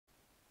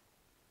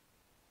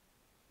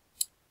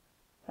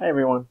Hi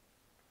everyone.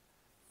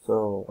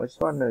 So I just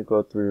wanted to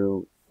go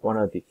through one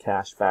of the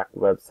cashback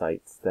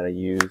websites that I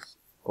use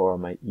for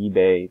my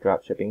eBay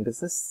dropshipping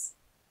business.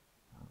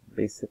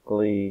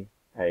 Basically,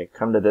 I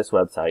come to this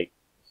website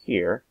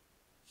here,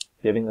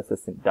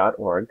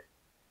 givingassistant.org,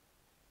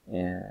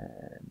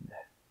 and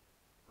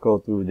go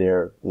through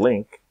their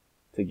link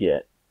to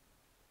get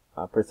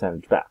a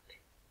percentage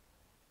back.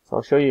 So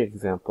I'll show you an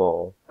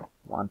example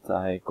once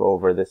I go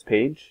over this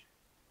page.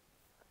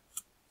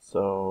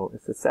 So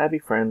it says savvy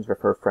friends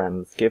refer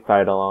friends, give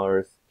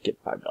 $5,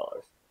 get $5.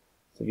 So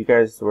if you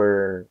guys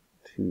were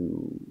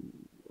to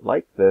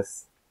like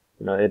this,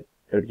 it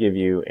would give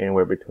you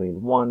anywhere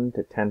between 1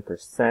 to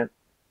 10%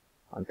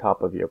 on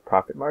top of your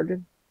profit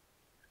margin,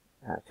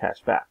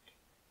 cash back.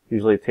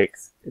 Usually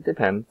it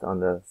depends on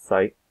the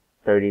site,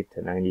 30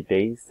 to 90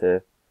 days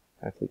to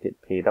actually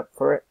get paid up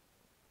for it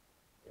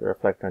to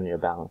reflect on your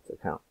balance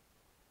account.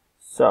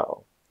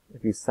 So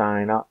if you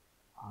sign up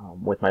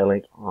with my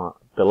link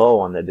below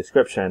on the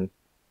description,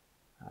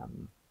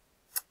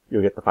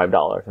 you'll get the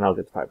 $5 and I'll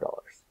get the $5.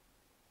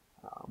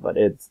 But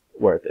it's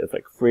worth it. It's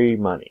like free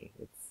money.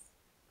 It's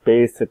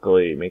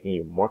basically making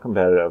you more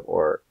competitive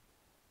or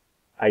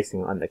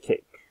icing on the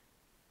cake.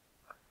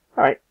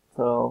 Alright,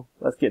 so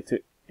let's get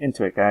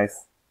into it,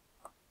 guys.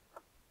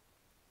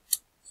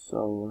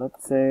 So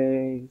let's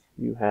say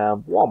you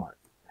have Walmart.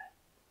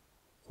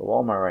 So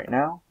Walmart right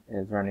now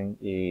is running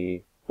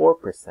a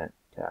 4%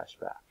 cash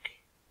back.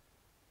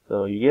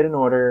 So you get an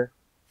order,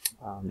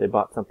 they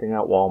bought something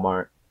at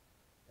Walmart,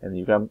 and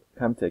you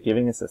come to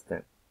Giving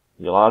Assistant.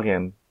 You log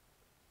in,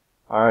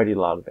 already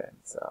logged in,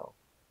 so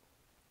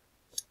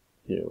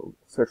you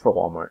search for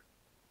Walmart.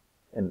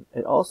 And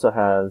it also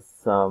has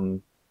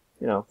some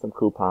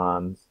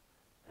coupons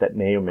that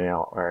may or may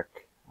not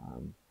work.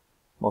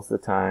 Most of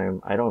the time,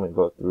 I don't even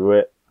go through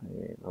it,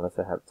 unless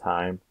I have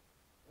time,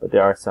 but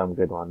there are some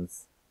good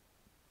ones.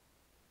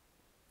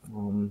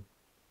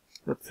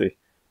 Let's see.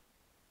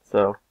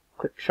 So,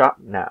 click shop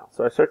now.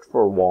 So I searched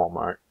for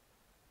Walmart,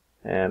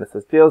 and it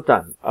says deals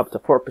done, up to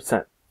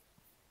 4%.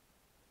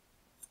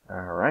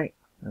 Alright,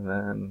 and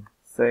then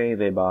say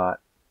they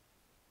bought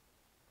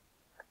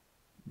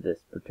this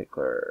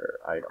particular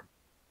item.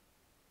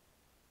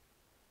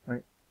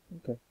 Right,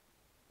 okay.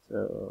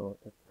 So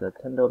it's the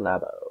Tendo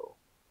Labo.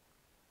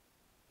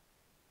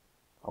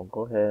 I'll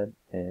go ahead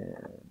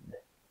and,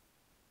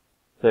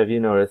 so if you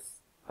notice,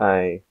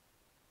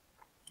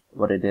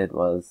 what I did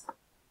was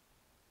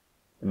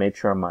I made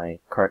sure my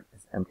cart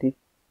is empty.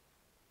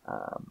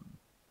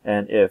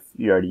 And if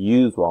you already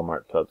use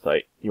Walmart's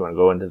website, you want to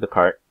go into the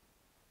cart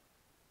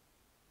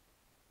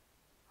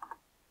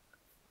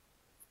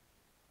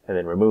and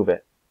then remove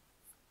it.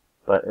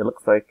 But it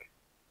looks like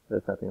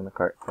there's nothing in the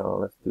cart, so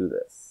let's do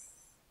this.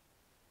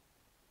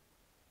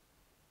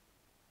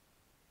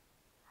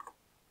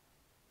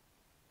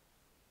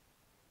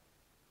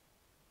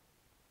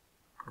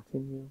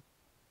 Continue.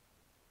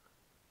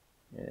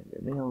 And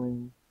your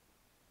mailing.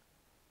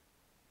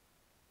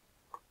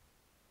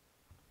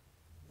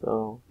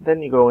 So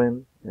then you go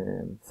in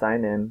and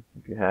sign in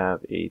if you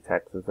have a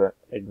tax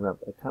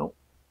exempt account.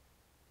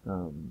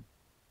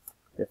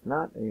 If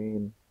not,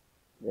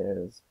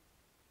 there's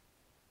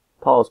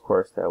Paul's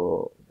course that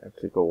will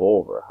actually go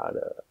over how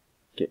to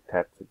get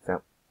tax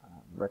exempt.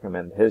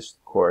 Recommend his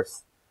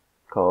course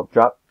called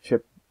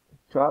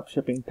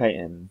Dropshipping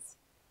Titans,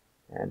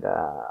 and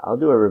I'll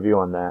do a review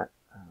on that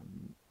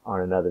on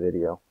another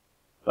video.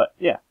 But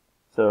yeah,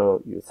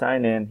 so you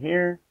sign in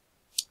here,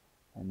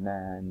 and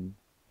then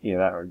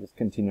that or just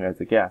continue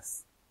as a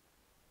guest.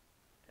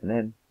 And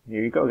then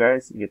here you go,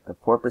 guys. You get the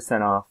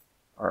 4% off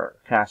or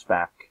cash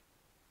back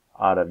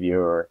out of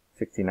your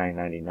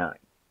 $69.99.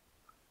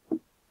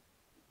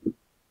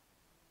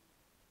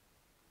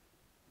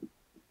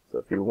 So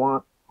if you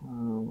want,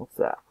 what's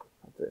that?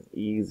 That's an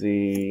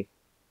easy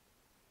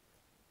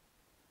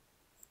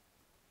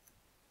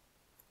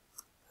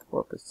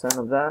 4%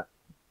 of that,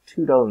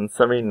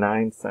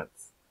 $2.79.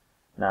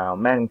 Now,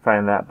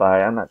 magnifying that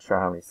by, I'm not sure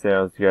how many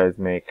sales you guys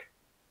make,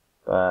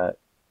 but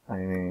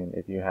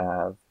if you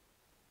have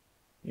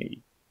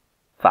maybe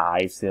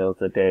 5 sales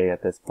a day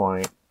at this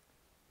point,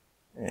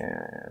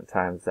 and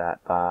times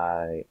that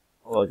by,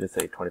 we'll just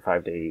say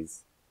 25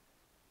 days,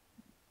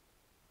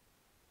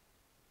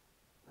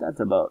 that's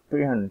about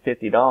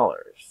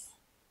 $350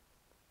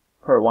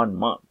 per 1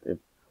 month if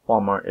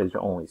Walmart is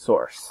your only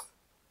source.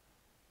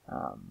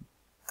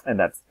 And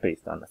that's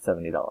based on a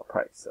 $70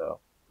 price, so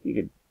you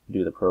could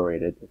do the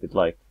prorated if you'd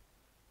like.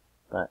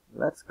 But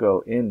let's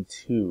go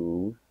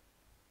into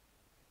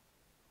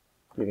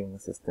Giving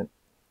Assistant.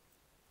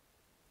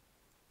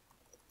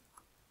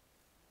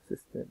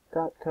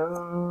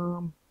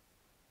 Assistant.com.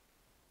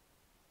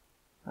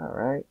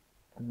 Alright,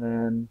 and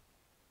then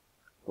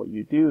what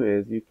you do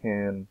is you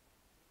can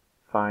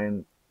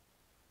find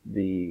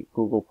the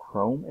Google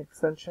Chrome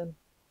extension,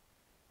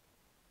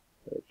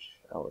 which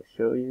I will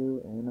show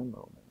you in a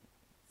moment.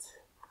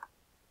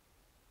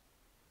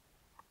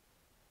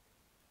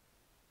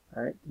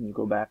 Alright, then you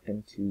go back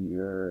into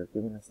your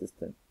Giving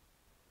Assistant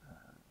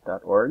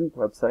 .org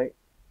website.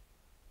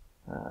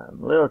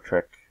 Little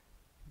trick,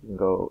 you can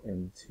go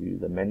into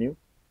the menu,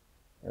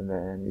 and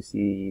then you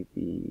see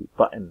the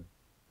button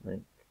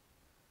link,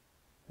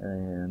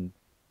 and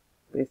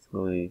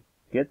basically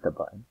get the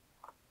button,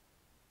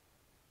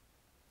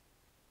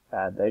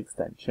 add the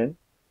extension.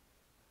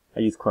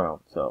 I use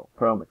Chrome, so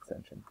Chrome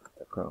extension.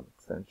 The Chrome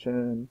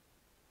extension.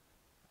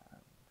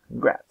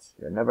 Congrats,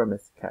 you'll never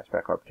miss a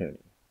cashback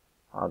opportunity.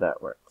 How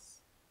that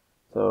works.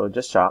 So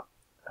just shop.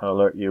 It'll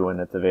alert you when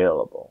it's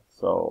available.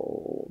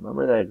 So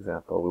remember that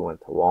example, we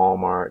went to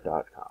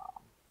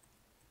walmart.com.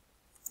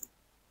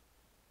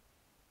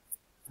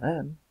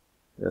 Then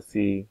you'll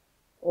see,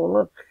 oh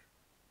look.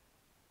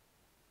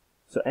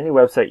 So any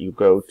website you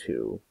go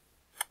to,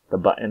 the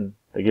button,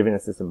 the Giving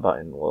Assistant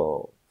button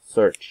will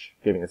search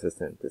Giving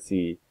Assistant to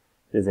see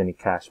if there's any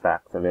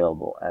cashbacks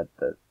available at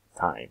the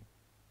time.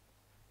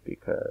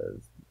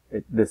 Because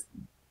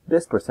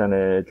this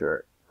percentage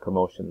or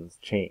promotions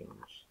change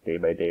day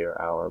by day or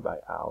hour by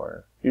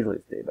hour. Usually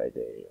it's day by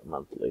day or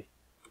monthly.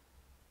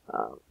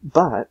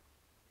 But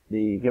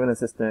the Giving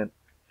Assistant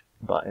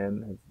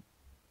button has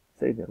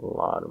saved me a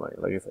lot of money.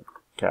 Like I said,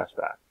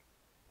 cashback.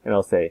 And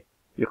it'll say,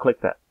 you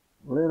click that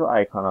little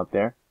icon up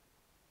there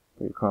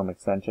for your Chrome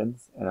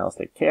extensions, and it'll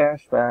say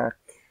cashback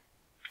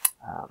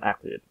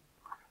activated.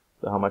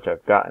 So how much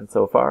I've gotten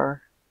so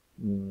far?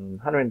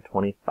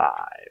 125.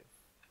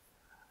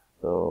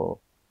 So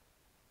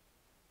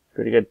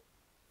pretty good.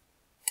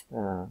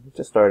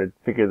 Just started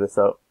to figure this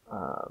out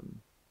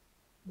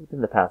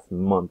within the past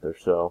month or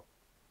so,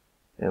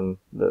 and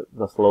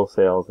the slow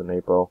sales in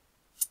April,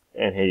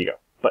 and here you go.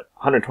 But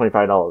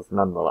 $125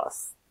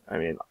 nonetheless. I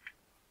mean,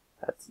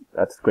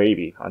 that's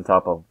gravy on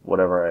top of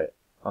whatever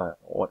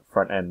what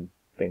front end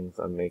things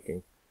I'm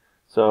making.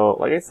 So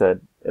like I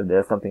said, if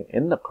there's something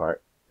in the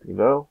cart, you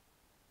go,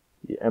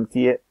 you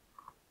empty it,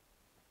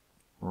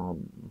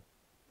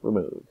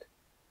 removed,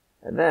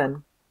 and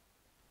then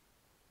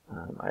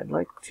I'd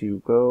like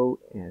to go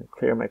and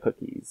clear my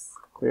cookies.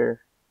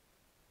 Clear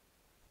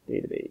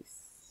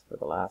database for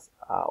the last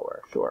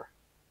hour. Sure.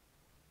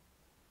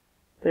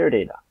 Clear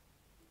data.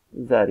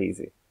 It's that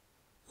easy.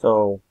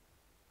 So,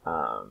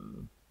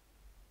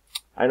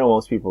 I know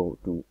most people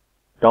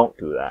don't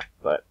do that,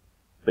 but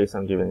based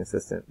on Giving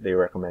Assistant, they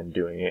recommend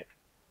doing it.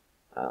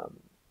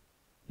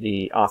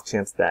 The off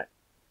chance that,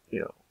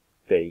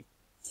 they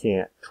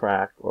can't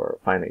track or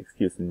find an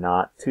excuse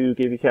not to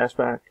give you cash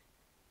back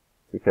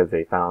because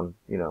they found,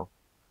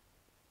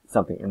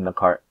 something in the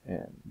cart,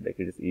 and they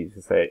could just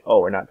easily say, oh,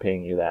 we're not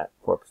paying you that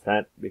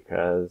 4%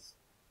 because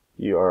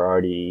you are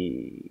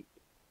already,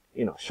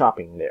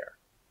 shopping there,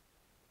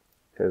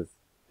 because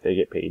they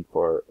get paid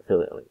for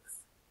affiliate links.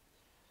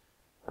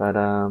 But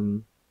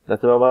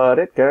that's about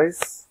it,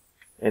 guys.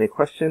 Any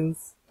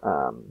questions,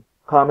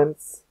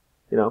 comments,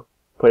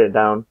 put it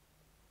down.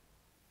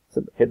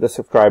 So hit the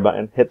subscribe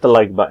button, hit the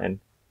like button,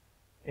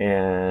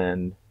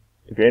 and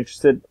if you're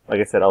interested, like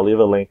I said, I'll leave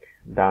a link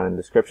down in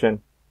the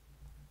description.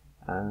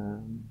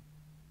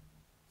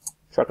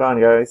 Truck on,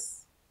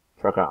 guys.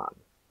 Truck on.